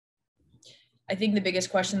I think the biggest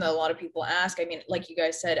question that a lot of people ask, I mean, like you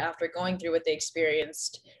guys said, after going through what they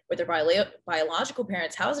experienced with their biological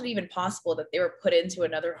parents, how is it even possible that they were put into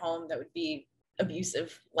another home that would be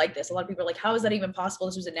abusive like this? A lot of people are like, how is that even possible?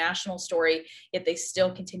 This was a national story, yet they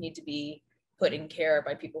still continued to be put in care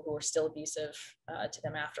by people who were still abusive to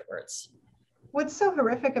them afterwards. What's so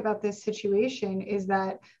horrific about this situation is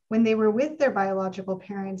that when they were with their biological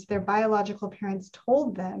parents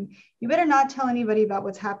told them, you better not tell anybody about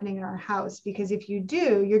what's happening in our house, because if you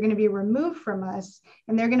do, you're going to be removed from us,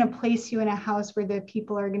 and they're going to place you in a house where the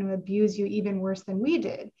people are going to abuse you even worse than we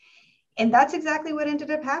did. And that's exactly what ended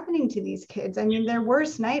up happening to these kids. I mean, their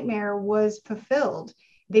worst nightmare was fulfilled.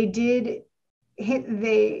 They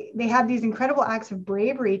had these incredible acts of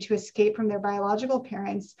bravery to escape from their biological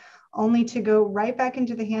parents, only to go right back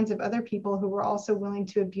into the hands of other people who were also willing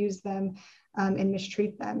to abuse them and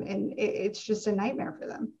mistreat them. And it's just a nightmare for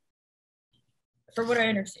them. For what I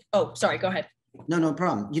understand. Oh, sorry, go ahead. No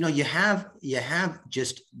problem. You have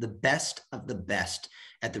just the best of the best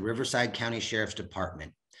at the Riverside County Sheriff's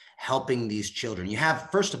Department helping these children. You have,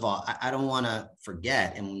 first of all, I don't want to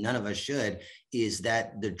forget, and none of us should, is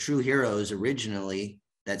that the true heroes originally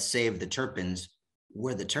that saved the Turpins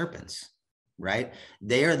were the Turpins, right?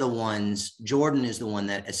 They are the ones. Jordan is the one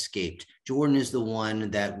that escaped. Jordan is the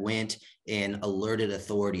one that went and alerted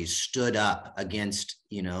authorities, stood up against,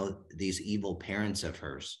 these evil parents of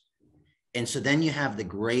hers. And so then you have the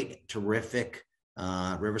great, terrific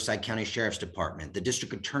Riverside County Sheriff's Department, the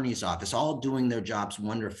District Attorney's Office, all doing their jobs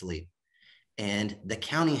wonderfully. And the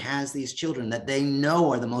county has these children that they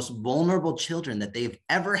know are the most vulnerable children that they've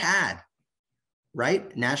ever had,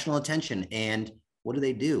 right? National attention. And what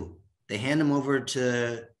do? They hand them over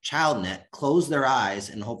to ChildNet, close their eyes,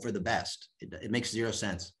 and hope for the best. It makes zero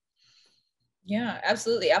sense. Yeah,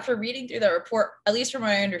 absolutely. After reading through that report, at least from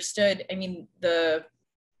what I understood, I mean, the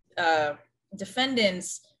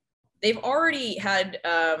defendants, they've already had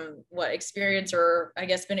experience, or I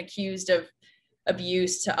guess been accused of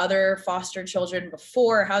abuse to other foster children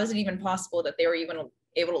before. How is it even possible that they were even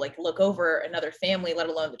able to look over another family, let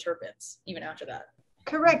alone the Turpins, even after that?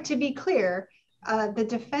 Correct. To be clear, the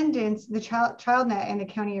defendants, the ChildNet and the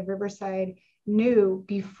County of Riverside, knew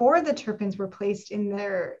before the Turpins were placed in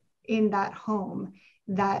that home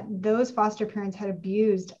that those foster parents had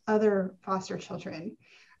abused other foster children.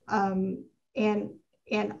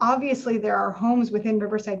 And obviously there are homes within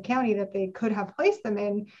Riverside County that they could have placed them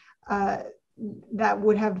in that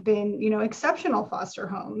would have been, exceptional foster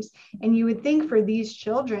homes. And you would think for these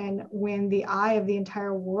children, when the eye of the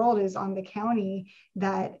entire world is on the county,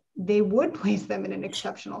 that they would place them in an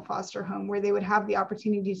exceptional foster home where they would have the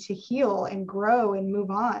opportunity to heal and grow and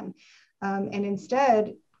move on. And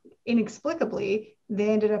instead, inexplicably, they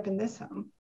ended up in this home.